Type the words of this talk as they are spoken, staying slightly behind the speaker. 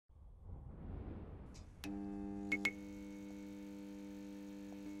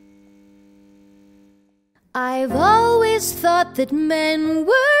I've always thought that men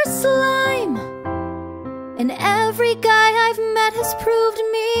were slime, and every guy I've met has proved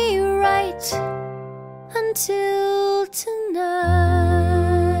me right, until tonight.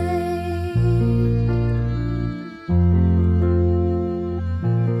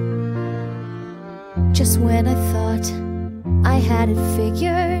 Just when I thought I had it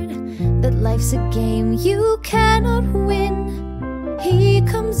figured, that life's a game you cannot win, he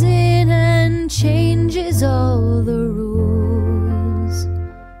comes in and changes all the rules.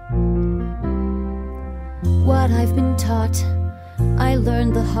 What I've been taught, I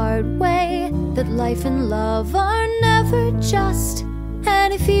learned the hard way, that life and love are never just,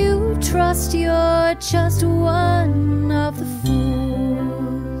 and if you trust, you're just one of the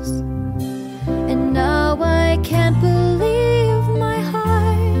fools. And now I can't believe my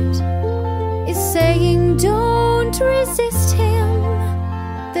heart is saying don't resist him,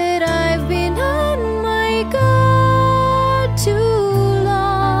 that I've been on my guard too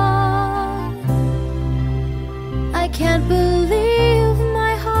long. I can't believe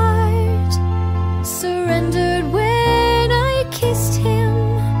my heart surrendered when I kissed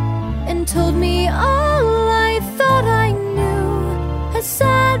him and told me all I thought I knew, as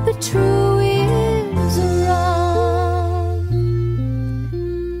sad but true is wrong.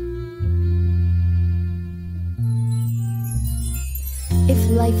 If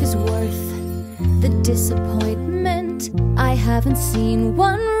life is worth the disappointment, I haven't seen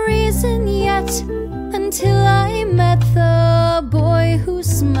one reason yet, until I met the boy who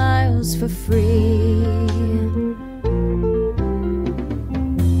smiles for free.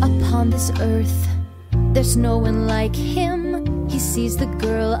 Upon this earth, there's no one like him. He sees the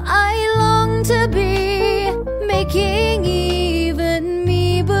girl I long to be, making